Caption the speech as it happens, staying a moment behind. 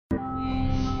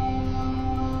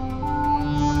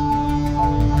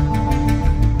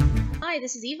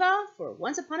this is Eva for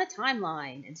Once Upon a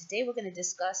Timeline, and today we're going to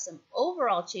discuss some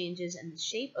overall changes in the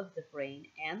shape of the brain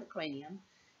and the cranium,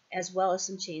 as well as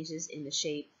some changes in the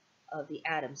shape of the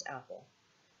Adam's apple.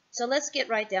 So let's get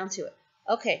right down to it.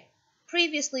 Okay,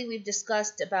 previously we've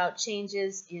discussed about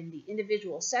changes in the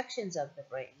individual sections of the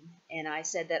brain, and I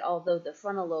said that although the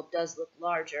frontal lobe does look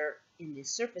larger in the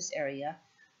surface area,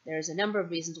 there's a number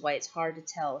of reasons why it's hard to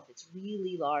tell if it's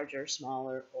really larger,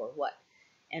 smaller, or what.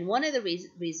 And one of the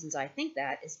reasons I think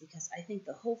that is because I think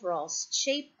the overall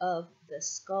shape of the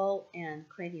skull and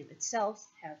cranium itself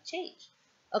have changed.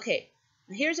 Okay,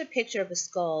 here's a picture of a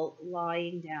skull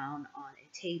lying down on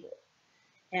a table.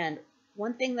 And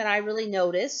one thing that I really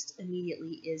noticed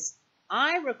immediately is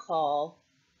I recall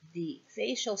the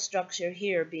facial structure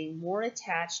here being more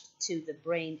attached to the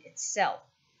brain itself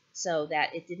so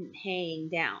that it didn't hang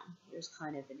down. Here's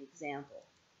kind of an example.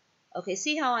 Okay,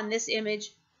 see how on this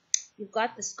image you've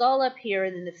got the skull up here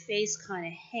and then the face kind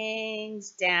of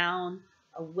hangs down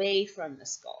away from the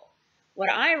skull.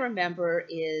 What I remember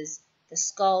is the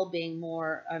skull being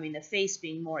more, the face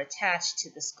being more attached to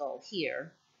the skull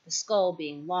here, the skull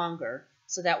being longer,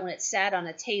 so that when it sat on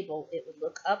a table, it would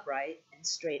look upright and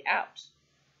straight out.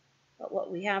 But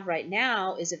what we have right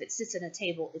now is if it sits on a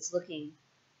table, it's looking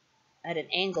at an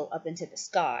angle up into the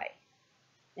sky.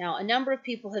 Now, a number of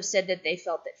people have said that they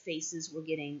felt that faces were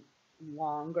getting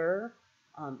longer.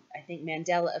 I think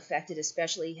Mandela Effectss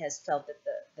especially has felt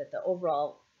that the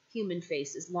overall human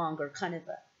face is longer, kind of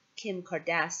a Kim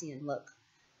Kardashian look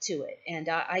to it. And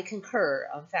I concur.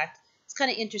 In fact, it's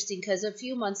kind of interesting because a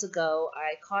few months ago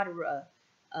I caught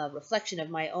a reflection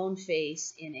of my own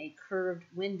face in a curved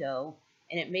window,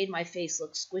 and it made my face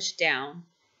look squished down.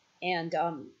 And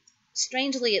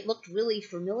strangely, it looked really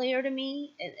familiar to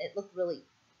me, and it looked really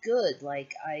good.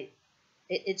 Like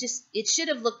it should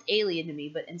have looked alien to me,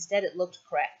 but instead it looked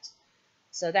correct.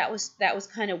 So that was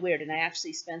kind of weird, and I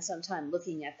actually spent some time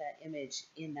looking at that image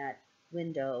in that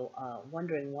window,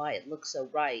 wondering why it looked so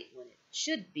right when it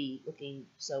should be looking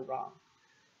so wrong.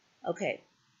 Okay,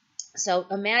 so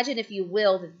imagine, if you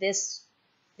will, that this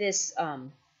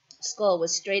skull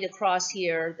was straight across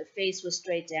here, the face was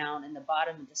straight down, and the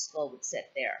bottom of the skull would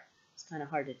sit there. It's kind of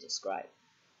hard to describe.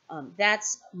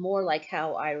 That's more like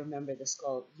how I remember the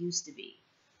skull used to be.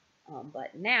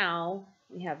 But now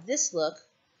we have this look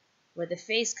where the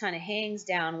face kind of hangs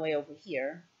down way over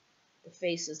here. The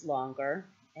face is longer,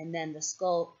 and then the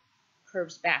skull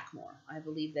curves back more. I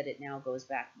believe that it now goes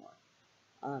back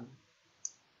more.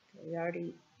 Okay, we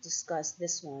already discussed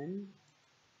this one.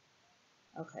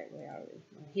 Okay, where are we?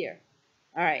 We're here.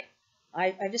 All right.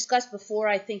 I've discussed before,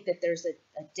 I think that there's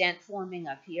a dent forming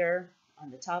up here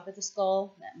on the top of the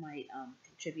skull that might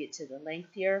contribute to the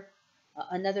length here.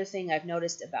 Another thing I've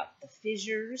noticed about the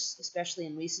fissures, especially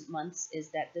in recent months,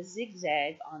 is that the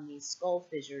zigzag on these skull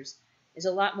fissures is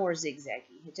a lot more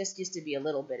zigzaggy. It just used to be a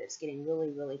little bit. It's getting really,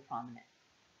 really prominent.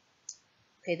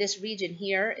 Okay, this region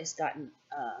here has gotten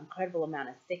an incredible amount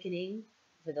of thickening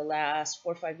for the last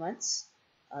 4 or 5 months.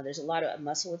 There's a lot of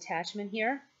muscle attachment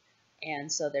here,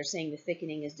 and so they're saying the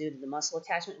thickening is due to the muscle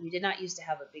attachment. We did not used to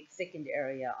have a big thickened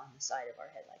area on the side of our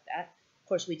head like that. Of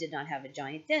course, we did not have a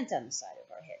giant dent on the side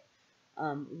of our head.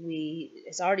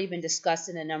 It's already been discussed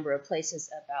in a number of places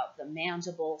about the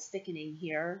mandible thickening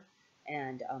here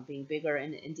and being bigger,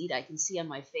 and indeed I can see on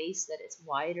my face that it's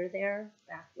wider there,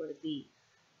 back where the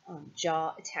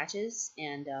jaw attaches,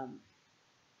 and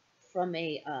from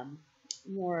a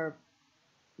more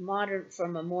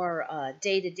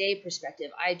day-to-day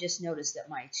perspective, I just noticed that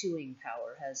my chewing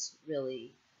power has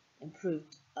really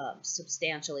improved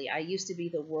substantially. I used to be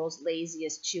the world's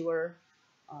laziest chewer.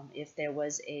 If there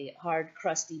was a hard,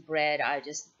 crusty bread, I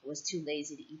just was too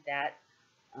lazy to eat that.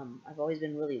 I've always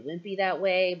been really wimpy that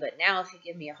way, but now if you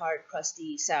give me a hard,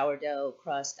 crusty sourdough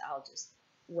crust, I'll just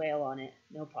wail on it,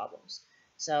 no problems.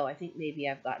 So I think maybe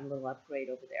I've gotten a little upgrade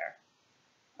over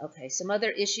there. Okay, some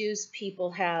other issues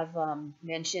people have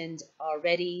mentioned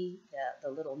already.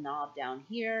 The little knob down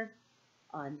here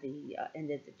on the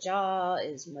end of the jaw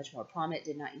is much more prominent.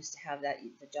 Did not used to have that.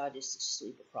 The jaw just to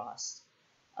sweep across.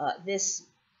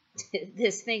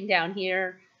 This thing down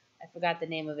here, I forgot the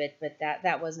name of it, but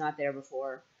that was not there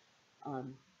before.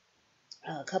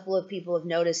 A couple of people have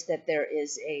noticed that there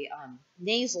is a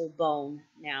nasal bone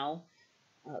now.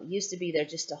 Used to be there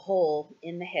just a hole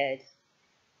in the head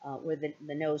where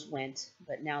the nose went,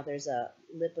 but now there's a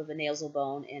lip of a nasal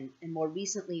bone, and more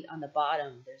recently on the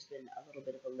bottom there's been a little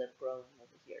bit of a lip growing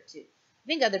over here too. I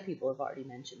think other people have already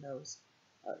mentioned those.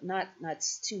 Not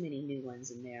too many new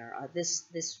ones in there.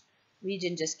 This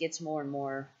region just gets more and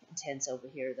more intense over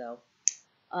here, though.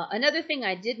 Another thing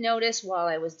I did notice while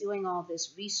I was doing all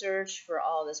this research for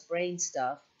all this brain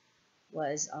stuff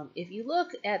was if you look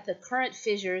at the current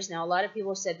fissures, now a lot of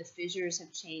people said the fissures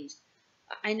have changed.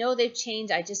 I know they've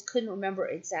changed, I just couldn't remember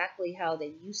exactly how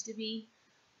they used to be.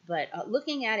 But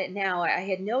looking at it now, I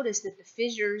had noticed that the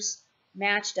fissures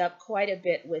matched up quite a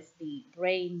bit with the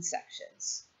brain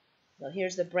sections. So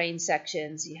here's the brain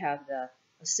sections. You have the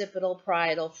occipital,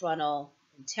 parietal, frontal,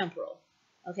 and temporal.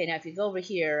 Okay, now if you go over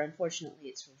here, unfortunately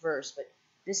it's reversed, but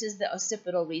this is the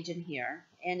occipital region here,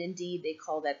 and indeed they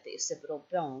call that the occipital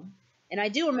bone. And I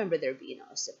do remember there being an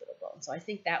occipital bone, so I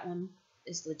think that one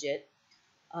is legit.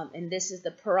 And this is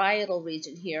the parietal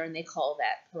region here, and they call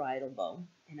that parietal bone.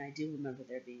 And I do remember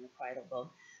there being a parietal bone.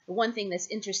 The one thing that's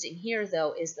interesting here,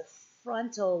 though, is the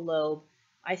frontal lobe,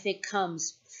 I think,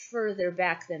 comes further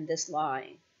back than this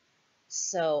line.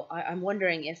 So I'm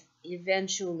wondering if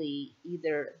eventually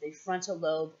either the frontal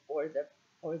lobe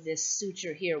or this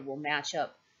suture here will match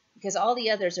up, because all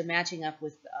the others are matching up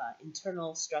with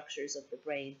internal structures of the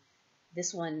brain.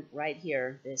 This one right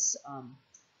here, this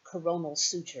coronal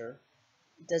suture,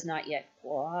 does not yet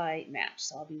quite match,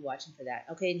 so I'll be watching for that.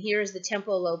 Okay, and here's the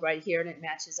temporal lobe right here, and it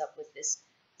matches up with this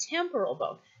temporal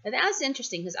bone. Now that's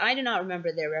interesting, because I do not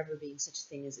remember there ever being such a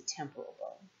thing as a temporal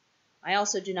bone. I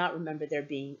also do not remember there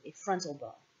being a frontal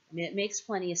bone. I mean, it makes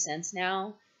plenty of sense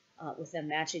now with them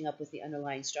matching up with the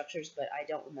underlying structures, but I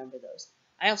don't remember those.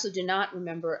 I also do not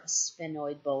remember a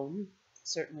sphenoid bone,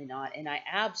 certainly not, and I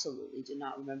absolutely do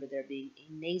not remember there being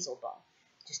a nasal bone.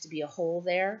 Just to be a hole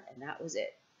there, and that was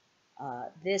it.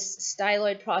 This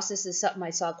styloid process is something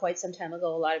I saw quite some time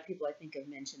ago. A lot of people, I think, have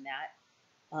mentioned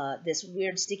that. This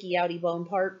weird sticky outy bone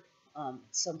part,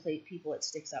 some people it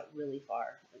sticks out really far.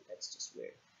 I think that's just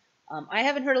weird. I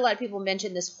haven't heard a lot of people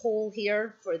mention this hole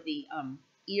here for the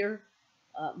ear.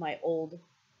 My old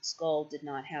skull did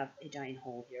not have a giant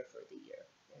hole here for the ear.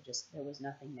 There was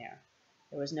nothing there.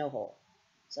 There was no hole.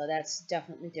 So that's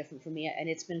definitely different for me, and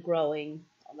it's been growing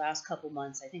the last couple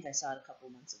months. I think I saw it a couple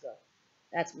months ago.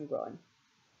 That's been growing.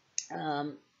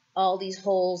 All these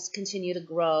holes continue to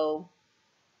grow.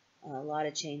 A lot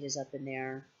of changes up in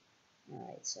there. All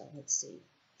right, so let's see.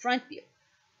 Front view.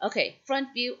 Okay,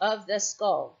 front view of the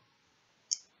skull.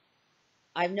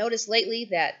 I've noticed lately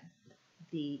that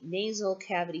the nasal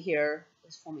cavity here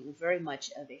is forming very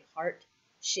much of a heart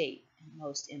shape in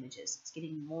most images. It's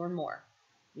getting more and more.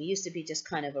 It used to be just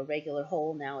kind of a regular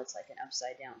hole. Now it's like an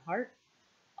upside down heart.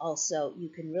 Also, you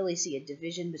can really see a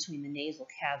division between the nasal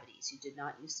cavities. You did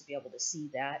not used to be able to see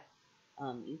that.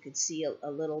 You could see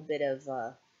a little bit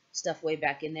of stuff way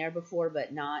back in there before,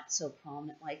 but not so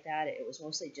prominent like that. It was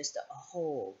mostly just a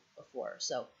hole before.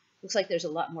 So looks like there's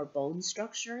a lot more bone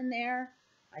structure in there.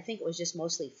 I think it was just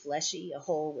mostly fleshy, a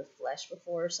hole with flesh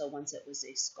before. So once it was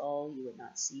a skull, you would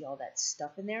not see all that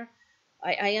stuff in there.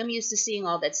 I am used to seeing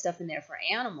all that stuff in there for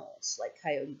animals, like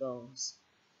coyote bones.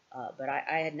 But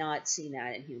I had not seen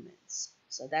that in humans,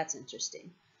 so that's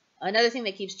interesting. Another thing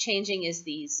that keeps changing is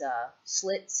these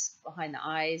slits behind the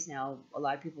eyes. Now, a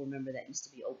lot of people remember that used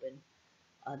to be open.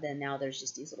 Then now there's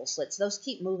just these little slits. Those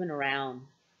keep moving around.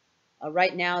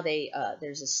 Right now,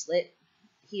 there's a slit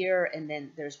here, and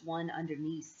then there's one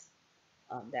underneath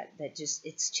that just,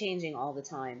 it's changing all the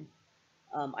time.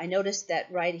 I noticed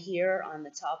that right here on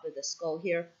the top of the skull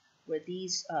here, where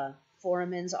these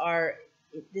foramens are,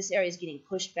 this area is getting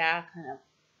pushed back, kind of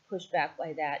pushed back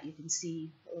by that. You can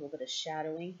see a little bit of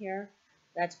shadowing here.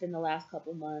 That's been the last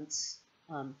couple months.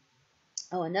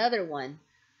 Another one.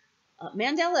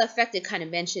 Mandela Effectss kind of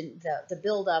mentioned the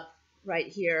buildup right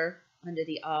here under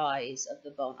the eyes of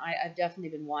the bone. I've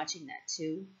definitely been watching that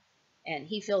too. And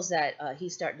he feels that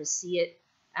he's starting to see it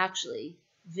actually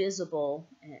visible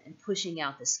and pushing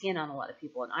out the skin on a lot of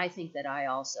people. And I think that I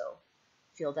also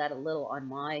feel that a little on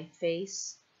my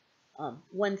face.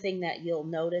 One thing that you'll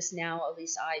notice now, at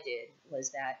least I did,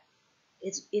 was that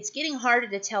it's getting harder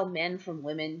to tell men from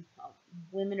women.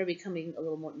 Women are becoming a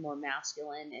little more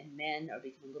masculine, and men are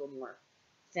becoming a little more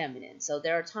feminine. So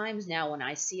there are times now when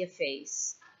I see a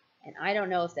face, and I don't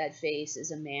know if that face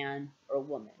is a man or a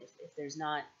woman. If there's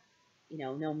not,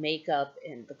 no makeup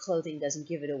and the clothing doesn't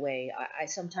give it away, I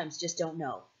sometimes just don't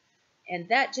know. And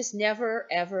that just never,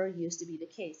 ever used to be the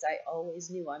case. I always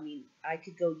knew. I mean, I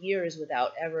could go years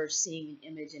without ever seeing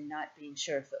an image and not being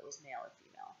sure if it was male or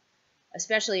female,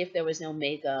 especially if there was no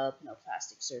makeup, no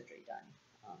plastic surgery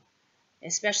done,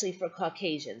 especially for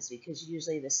Caucasians, because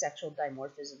usually the sexual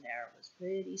dimorphism there was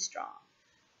pretty strong.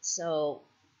 So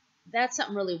that's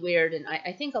something really weird, and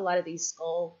I think a lot of these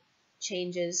skull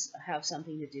changes have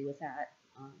something to do with that.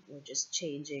 We're just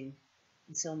changing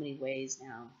in so many ways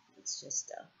now. It's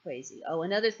just crazy. Oh,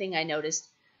 another thing I noticed,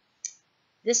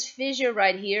 This fissure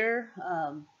right here,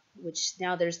 which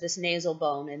now there's this nasal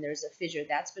bone and there's a fissure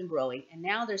that's been growing, and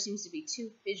now there seems to be two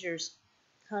fissures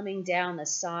coming down the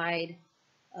side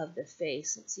of the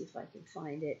face. Let's see if I can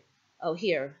find it. Oh,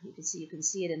 here you can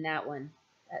see it in that one.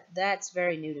 That's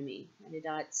very new to me. I did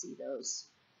not see those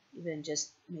even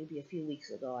just maybe a few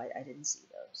weeks ago. I didn't see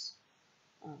those.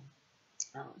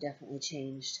 Oh, definitely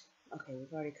changed. Okay,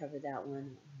 we've already covered that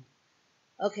one.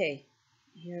 Okay,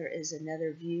 here is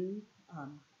another view.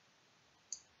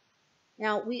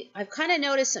 Now, I've kind of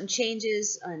noticed some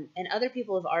changes, and other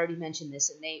people have already mentioned this,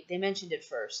 and they mentioned it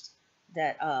first,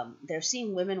 that they're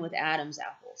seeing women with Adam's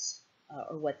apples,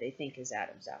 or what they think is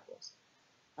Adam's apples.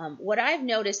 What I've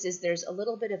noticed is there's a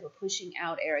little bit of a pushing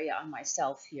out area on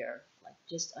myself here, like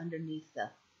just underneath the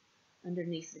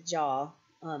jaw.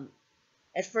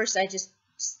 At first, I just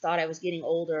thought I was getting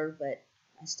older, but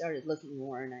I started looking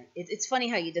more, and it's funny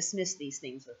how you dismiss these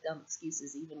things with dumb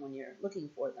excuses even when you're looking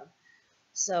for them.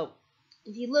 So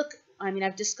if you look, I mean,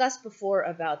 I've discussed before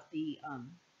about the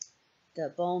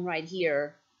bone right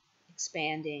here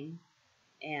expanding,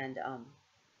 and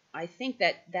I think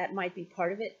that might be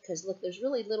part of it, because look, there's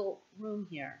really little room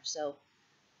here. So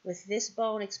with this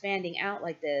bone expanding out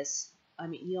like this, I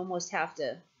mean, you almost have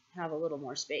to have a little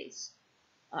more space.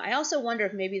 I also wonder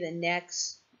if maybe the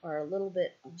necks are a little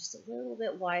bit, just a little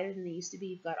bit wider than they used to be.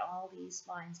 You've got all these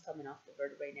lines coming off the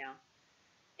vertebrae now,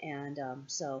 and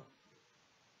so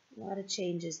a lot of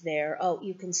changes there. Oh,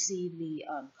 you can see the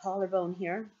collarbone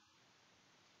here.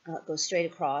 It goes straight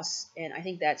across, and I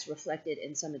think that's reflected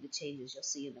in some of the changes you'll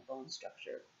see in the bone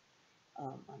structure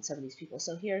on some of these people.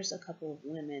 So here's a couple of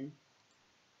women.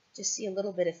 Just see a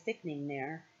little bit of thickening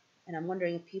there, and I'm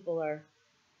wondering if people are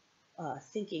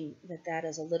thinking that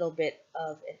is a little bit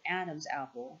of an Adam's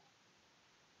apple.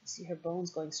 See her bones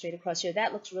going straight across here.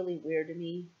 That looks really weird to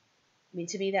me. I mean,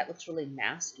 to me, that looks really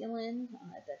masculine.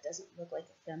 That doesn't look like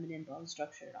a feminine bone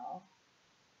structure at all.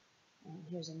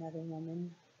 Here's another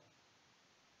woman.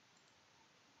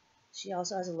 She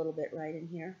also has a little bit right in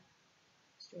here,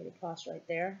 straight across right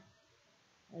there.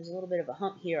 There's a little bit of a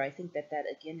hump here. I think that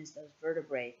again is those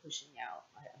vertebrae pushing out.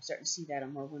 I'm starting to see that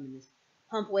on more women. This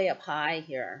hump way up high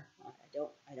here.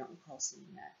 I don't recall seeing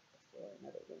that before in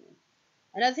other women.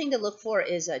 Another thing to look for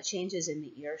is changes in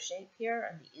the ear shape here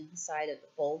on the inside of the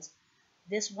folds.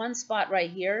 This one spot right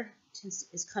here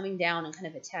is coming down and kind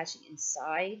of attaching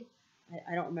inside.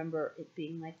 I don't remember it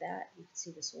being like that. You can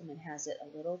see this woman has it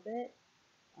a little bit,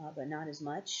 but not as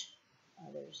much.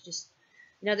 There's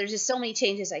just so many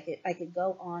changes. I could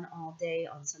go on all day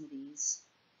on some of these.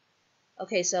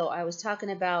 Okay, so I was talking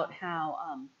about how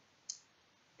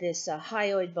this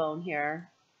hyoid bone here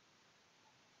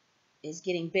is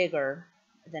getting bigger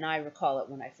than I recall it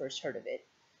when I first heard of it,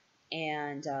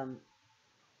 and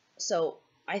so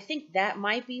I think that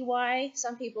might be why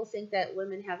some people think that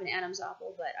women have an Adam's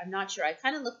apple, but I'm not sure. I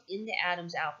kind of looked into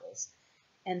Adam's apples,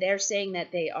 and they're saying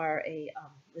that they are a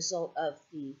result of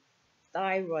the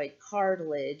thyroid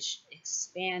cartilage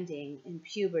expanding in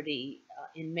puberty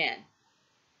in men.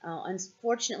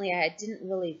 Unfortunately, I didn't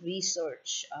really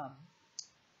research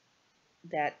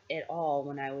that at all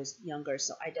when I was younger,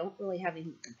 so I don't really have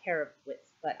anything to compare it with.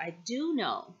 But I do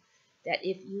know that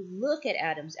if you look at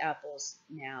Adam's apples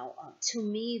now, to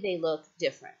me they look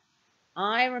different.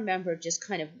 I remember just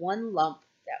kind of one lump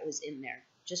that was in there,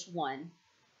 just one,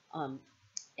 and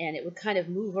it would kind of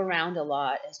move around a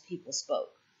lot as people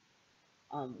spoke,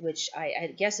 which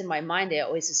I guess in my mind I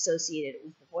always associated it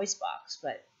with the voice box,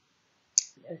 but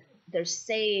they're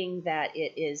saying that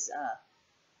it is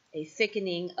a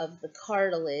thickening of the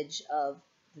cartilage of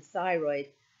the thyroid.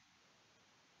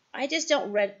 I just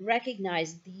don't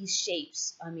recognize these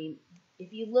shapes. I mean,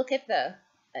 if you look at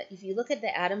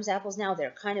the Adam's apples now,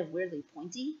 they're kind of weirdly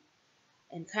pointy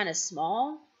and kind of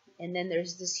small, and then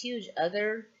there's this huge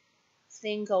other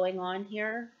thing going on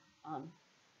here.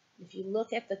 If you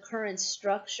look at the current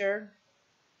structure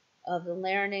of the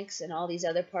larynx and all these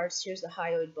other parts, here's the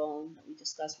hyoid bone that we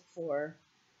discussed before,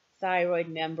 thyroid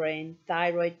membrane,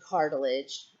 thyroid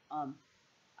cartilage.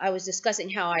 I was discussing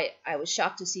how I was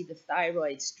shocked to see the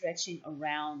thyroid stretching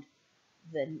around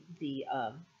the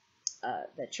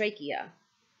trachea,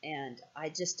 and I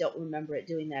just don't remember it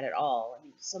doing that at all. I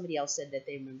mean, somebody else said that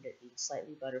they remembered it being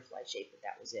slightly butterfly shaped, but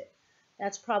that was it.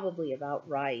 That's probably about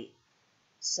right.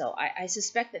 So I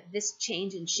suspect that this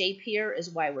change in shape here is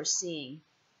why we're seeing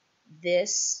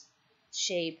this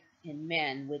shape in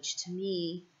men, which to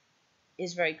me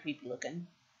is very creepy looking.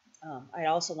 I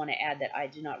also want to add that I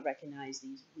do not recognize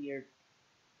these weird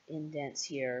indents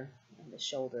here in the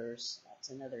shoulders. That's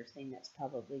another thing that's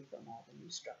probably from all the new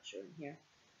structure in here.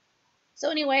 So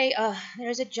anyway,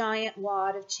 there's a giant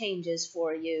wad of changes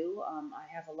for you.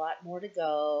 I have a lot more to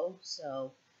go,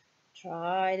 so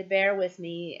try to bear with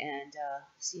me and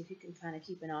see if you can kind of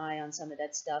keep an eye on some of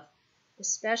that stuff.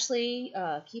 Especially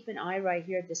keep an eye right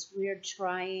here, this weird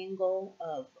triangle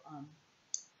of,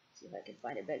 see if I can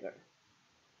find it bigger.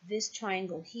 This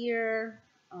triangle here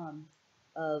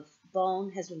of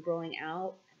bone has been growing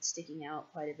out and sticking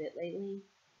out quite a bit lately.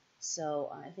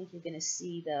 So I think you're going to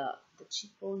see the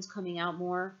cheekbones coming out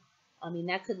more. I mean,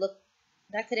 that could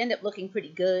end up looking pretty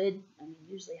good. I mean,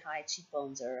 usually high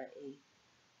cheekbones are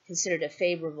considered a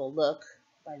favorable look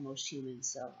by most humans.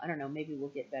 So I don't know, maybe we'll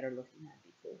get better looking. That'd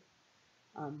be cool.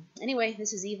 Anyway,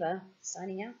 this is Eva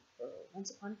signing out for Once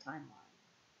Upon a Timeline.